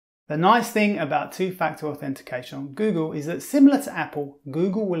The nice thing about two-factor authentication on Google is that, similar to Apple,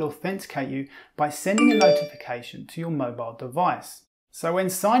 Google will authenticate you by sending a notification to your mobile device. So when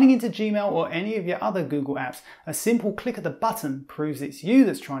signing into Gmail or any of your other Google apps, a simple click of the button proves it's you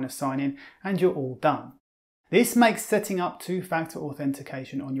that's trying to sign in and you're all done. This makes setting up two-factor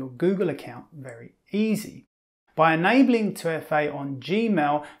authentication on your Google account very easy. By enabling 2FA on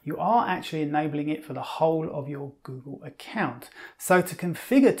Gmail, you are actually enabling it for the whole of your Google account. So to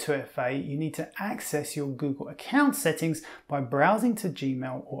configure 2FA, you need to access your Google account settings by browsing to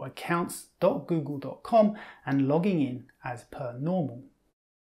Gmail or accounts.google.com and logging in as per normal.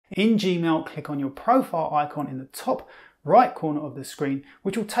 In Gmail, click on your profile icon in the top right corner of the screen,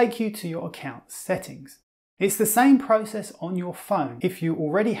 which will take you to your account settings. It's the same process on your phone. If you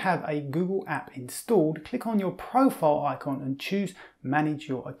already have a Google app installed, click on your profile icon and choose Manage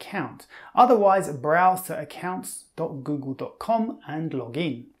Your Account. Otherwise, browse to accounts.google.com and log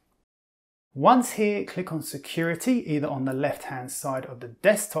in. Once here, click on Security, either on the left-hand side of the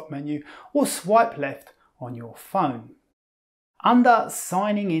desktop menu or swipe left on your phone. Under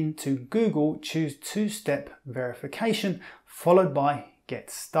Signing in to Google, choose Two-Step Verification, followed by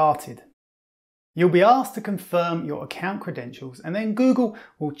Get Started. You'll be asked to confirm your account credentials, and then Google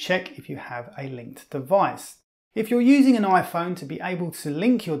will check if you have a linked device. If you're using an iPhone, to be able to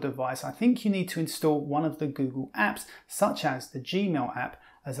link your device, I think you need to install one of the Google apps, such as the Gmail app,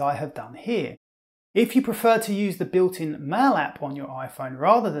 as I have done here. If you prefer to use the built-in Mail app on your iPhone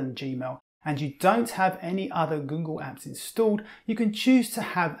rather than Gmail, and you don't have any other Google apps installed, you can choose to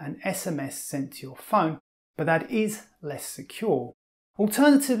have an SMS sent to your phone, but that is less secure.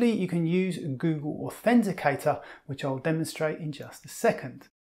 Alternatively, you can use Google Authenticator, which I'll demonstrate in just a second.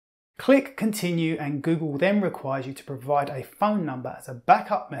 Click Continue, and Google then requires you to provide a phone number as a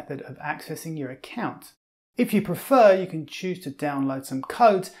backup method of accessing your account. If you prefer, you can choose to download some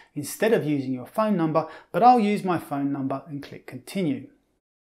codes instead of using your phone number, but I'll use my phone number and click Continue.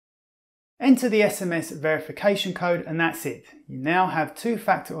 Enter the SMS verification code, and that's it. You now have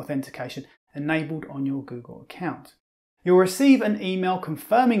two-factor authentication enabled on your Google account. You'll receive an email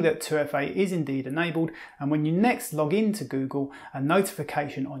confirming that 2FA is indeed enabled, and when you next log into Google, a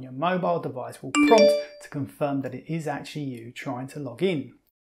notification on your mobile device will prompt to confirm that it is actually you trying to log in.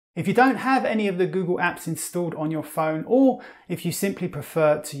 If you don't have any of the Google apps installed on your phone, or if you simply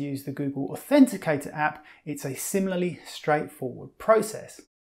prefer to use the Google Authenticator app, it's a similarly straightforward process.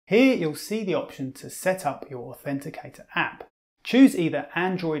 Here you'll see the option to set up your Authenticator app. Choose either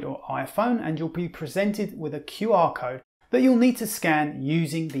Android or iPhone, and you'll be presented with a QR code that you'll need to scan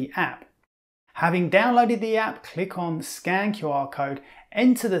using the app. Having downloaded the app, click on Scan QR Code,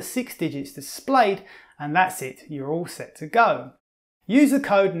 enter the 6 digits displayed, and that's it, you're all set to go. Use the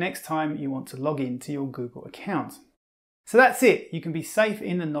code next time you want to log into your Google account. So that's it, you can be safe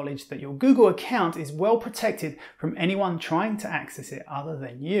in the knowledge that your Google account is well protected from anyone trying to access it other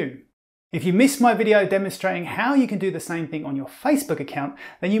than you. If you missed my video demonstrating how you can do the same thing on your Facebook account,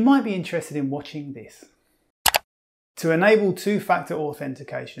 then you might be interested in watching this. To enable two-factor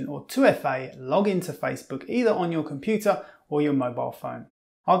authentication, or 2FA, log into Facebook either on your computer or your mobile phone.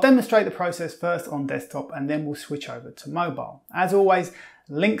 I'll demonstrate the process first on desktop, and then we'll switch over to mobile. As always,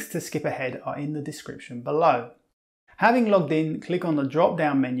 links to skip ahead are in the description below. Having logged in, click on the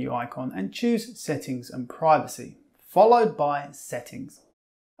drop-down menu icon and choose Settings and Privacy, followed by Settings.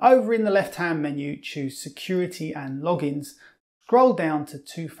 Over in the left-hand menu, choose Security and Logins, scroll down to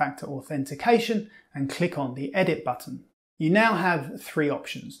two-factor authentication and click on the Edit button. You now have 3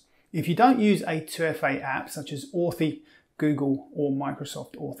 options. If you don't use a 2FA app such as Authy, Google or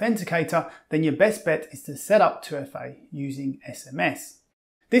Microsoft Authenticator, then your best bet is to set up 2FA using SMS.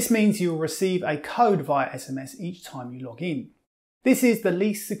 This means you'll receive a code via SMS each time you log in. This is the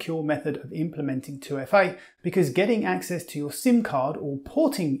least secure method of implementing 2FA because getting access to your SIM card or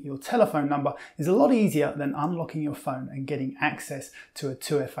porting your telephone number is a lot easier than unlocking your phone and getting access to a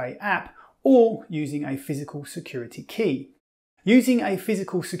 2FA app or using a physical security key. Using a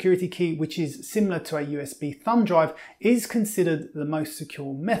physical security key, which is similar to a USB thumb drive, is considered the most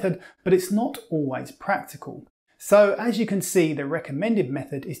secure method, but it's not always practical. So as you can see, the recommended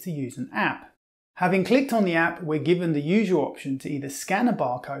method is to use an app. Having clicked on the app, we're given the usual option to either scan a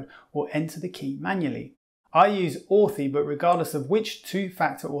barcode or enter the key manually. I use Authy, but regardless of which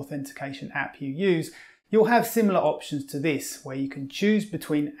two-factor authentication app you use, you'll have similar options to this, where you can choose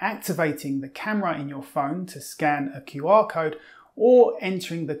between activating the camera in your phone to scan a QR code or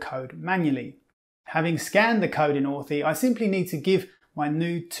entering the code manually. Having scanned the code in Authy, I simply need to give my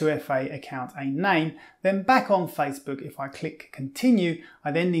new 2FA account a name, then back on Facebook, if I click Continue,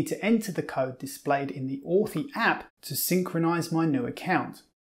 I then need to enter the code displayed in the Authy app to synchronize my new account.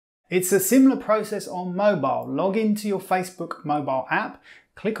 It's a similar process on mobile. Log into your Facebook mobile app,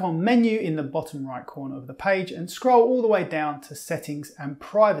 click on Menu in the bottom right corner of the page and scroll all the way down to Settings and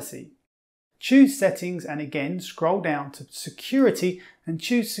Privacy. Choose Settings and again scroll down to Security and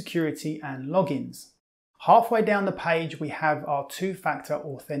choose Security and Logins. Halfway down the page we have our two-factor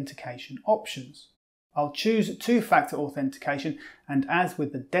authentication options. I'll choose two-factor authentication, and as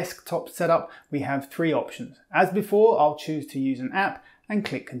with the desktop setup we have three options. As before, I'll choose to use an app and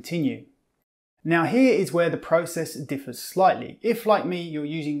click Continue. Now here is where the process differs slightly. If, like me, you're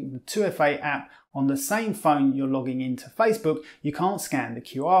using the 2FA app on the same phone you're logging into Facebook, you can't scan the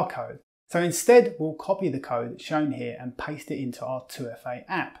QR code. So instead, we'll copy the code shown here and paste it into our 2FA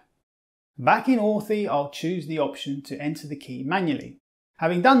app. Back in Authy, I'll choose the option to enter the key manually.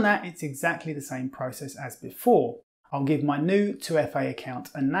 Having done that, it's exactly the same process as before. I'll give my new 2FA account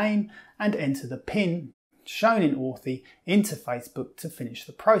a name and enter the PIN shown in Authy into Facebook to finish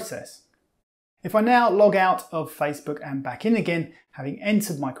the process. If I now log out of Facebook and back in again, having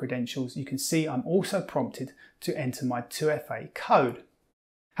entered my credentials, you can see I'm also prompted to enter my 2FA code.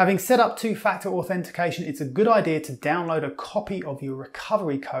 Having set up two-factor authentication, it's a good idea to download a copy of your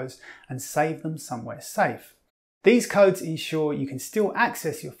recovery codes and save them somewhere safe. These codes ensure you can still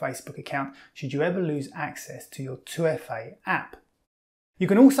access your Facebook account should you ever lose access to your 2FA app. You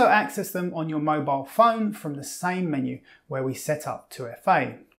can also access them on your mobile phone from the same menu where we set up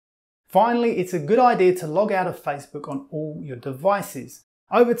 2FA. Finally, it's a good idea to log out of Facebook on all your devices.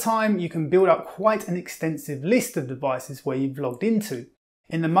 Over time, you can build up quite an extensive list of devices where you've logged into.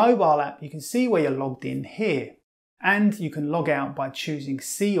 In the mobile app, you can see where you're logged in here. And you can log out by choosing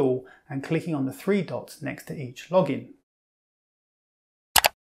See All and clicking on the three dots next to each login.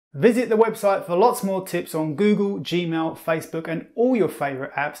 Visit the website for lots more tips on Google, Gmail, Facebook and all your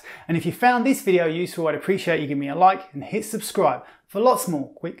favourite apps. And if you found this video useful, I'd appreciate you giving me a like and hit subscribe for lots more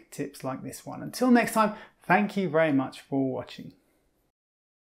quick tips like this one. Until next time, thank you very much for watching.